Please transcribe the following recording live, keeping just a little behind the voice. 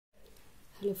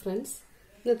Hello friends,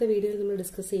 in this video we will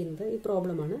discuss this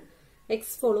problem.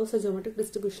 X follows a geometric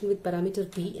distribution with parameter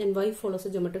p and y follows a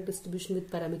geometric distribution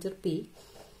with parameter p.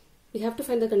 We have to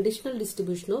find the conditional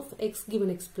distribution of x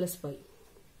given x plus y.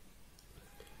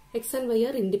 X and y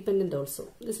are independent also.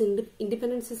 This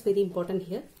independence is very important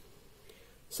here.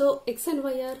 So x and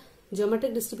y are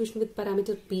geometric distribution with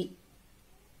parameter p.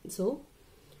 So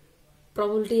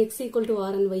probability x equal to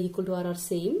r and y equal to r are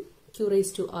same. Q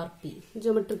raised to rp,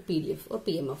 geometric PDF or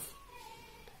PMF.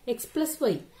 X plus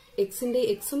y, x in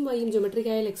x and y in geometric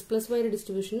x plus y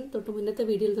distribution. So in this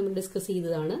video we will discuss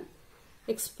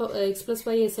x plus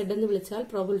y is z and the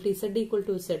probability z equal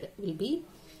to z will be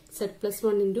z plus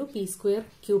 1 into p square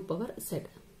q power z.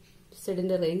 Z in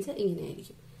the range.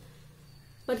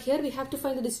 But here we have to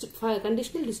find the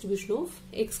conditional distribution of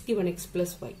x given x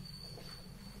plus y.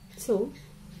 So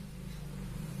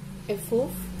f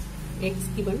of x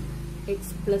given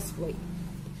x plus y,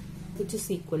 which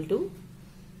is equal to,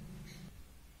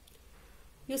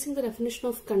 using the definition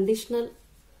of conditional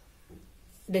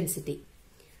density,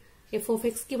 f of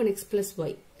x given x plus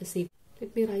y is equal,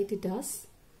 let me write it as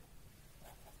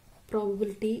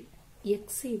probability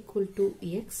x equal to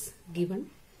x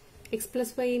given x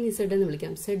plus y in z and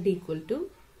vilikam, z equal to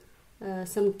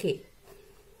some k.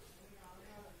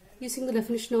 Using the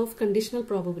definition of conditional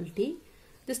probability,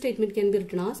 this statement can be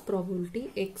written as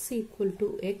probability x equal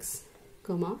to x,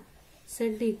 comma,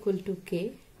 z equal to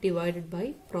k divided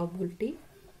by probability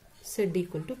z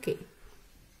equal to k,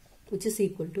 which is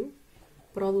equal to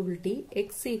probability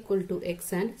x equal to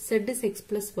x and z is x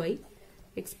plus y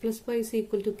is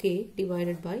equal to k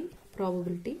divided by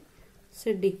probability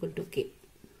z equal to k.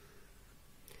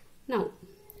 Now,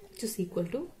 which is equal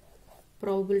to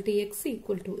probability x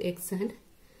equal to x and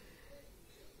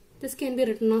this can be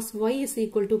written as y is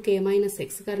equal to k minus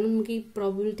x. Because we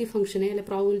probability function or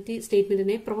probability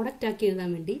statement product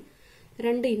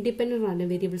independent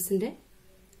variables in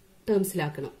terms.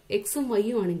 X and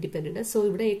y are independent.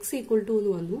 So x equal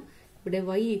to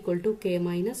y equal to k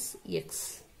minus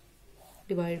x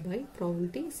divided by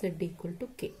probability z equal to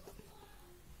k.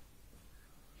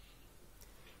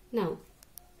 Now,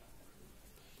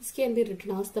 this can be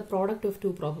written as the product of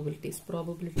two probabilities.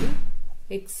 Probability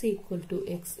x equal to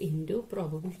x into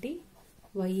probability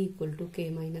y equal to k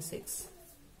minus x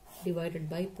divided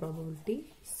by probability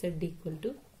z equal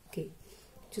to k,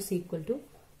 which is equal to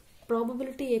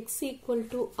probability x equal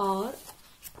to r,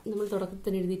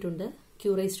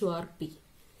 q raised to rp,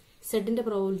 z in the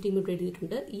probability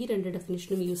this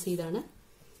definition use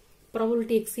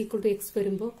probability x equal to x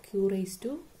q raised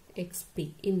to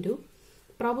xp into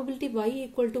probability y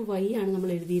equal to y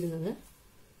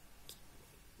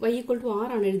y equal to r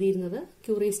ആണ് q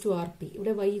raised to rp.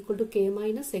 ഇവിടെ y equal to k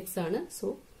minus x ആണ്. So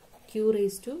q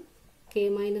raised to k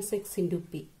minus x into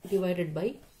p divided by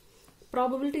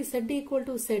probability z equal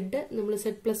to z നമ്മൾ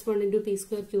z plus 1 into p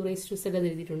square q raised to z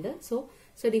എഴുതിയിട്ടുണ്ട്. So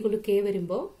z equal to k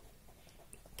വരുമ്പോൾ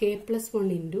k plus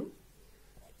 1 into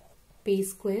p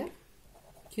square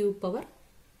q power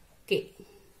k,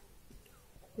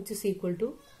 which is equal to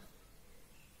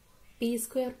p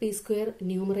square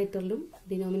numerator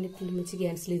denominator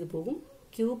cancel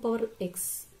q power x,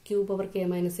 q power k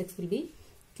minus x will be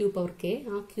q power k.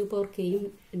 Q power k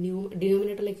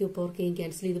denominator q power k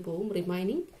cancel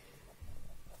remaining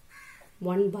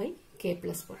 1 by k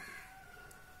plus 1.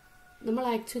 We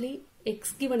actually x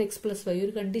given x plus y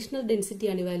conditional density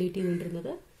and evaluate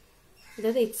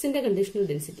that is x in the conditional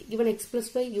density given x plus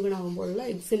y given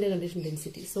x in the conditional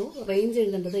density. So range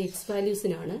is x values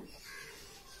in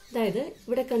that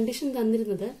is, condition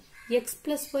x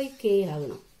plus y k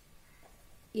agana.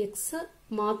 X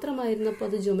matram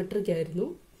geometric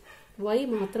y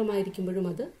matram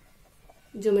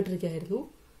geometric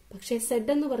പക്ഷേ z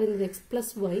എന്ന് പറയുന്നത് x plus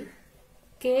y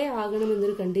k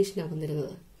ആകണമെന്നൊരു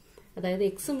കണ്ടീഷനാണ്. അതായത്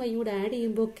x ഉം y കൂടെ add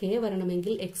ചെയ്യുമ്പോൾ k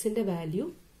വരണമെങ്കിൽ x ന്റെ വാല്യൂ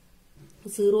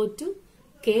 0 to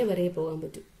k വരെ പോകാൻ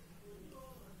പറ്റും.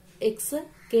 x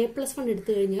k plus 1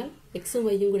 എടുത്തു കഴിഞ്ഞാൽ x ഉം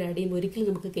y ഉം കൂടെ ആഡ് ചെയ്യുമ്പോൾ ഒരിക്കലും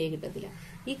നമുക്ക് k കിട്ടത്തില്ല.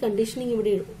 ഈ കണ്ടീഷനിങ്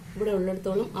ഇവിടെ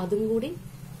ഉള്ളിടത്തോളം അതും കൂടി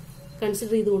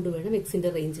കൺസിഡർ ചെയ്തുകൊണ്ട് വേണം x ന്റെ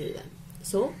റേഞ്ച് എഴുതാൻ.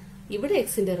 സോ ഇവിടെ x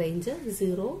ന്റെ റേഞ്ച്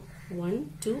 0, 1,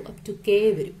 2 up to k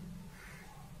വരും.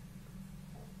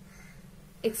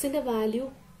 x ന്റെ വാല്യൂ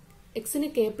x ന്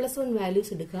k plus 1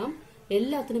 വാല്യൂസ് എടുക്കാം.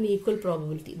 എല്ലാത്തിനും equal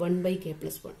probability 1 by k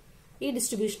plus 1. ഈ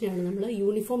ഡിസ്ട്രിബ്യൂഷനാണ് നമ്മൾ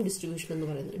യൂണിഫോം ഡിസ്ട്രിബ്യൂഷൻ എന്ന്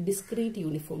പറയുന്നത്. Discrete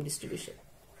uniform distribution.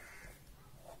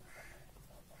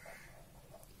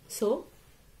 So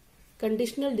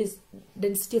conditional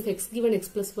density of x given x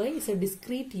plus y is a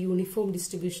discrete uniform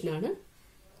distribution ആണ്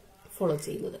follow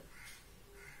ചെയ്യുന്നത്.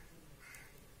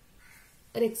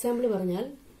 ഒരു എക്സാമ്പിൾ പറഞ്ഞാൽ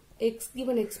x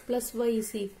given x plus y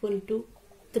is equal to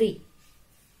 3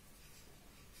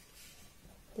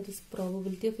 that is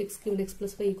probability of x given x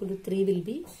plus y equal to 3 will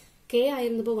be k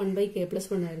ആയിരുന്നപ്പോൾ 1 by k plus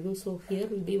 1 ആയിരുന്നു. So here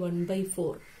will be 1 by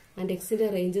 4 and x in the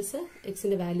ranges, x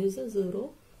in the values 0,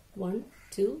 1,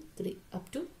 2, 3 up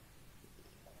to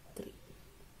 3.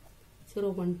 0,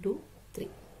 1, 2, 3.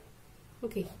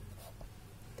 Okay.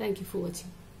 Thank you for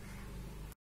watching.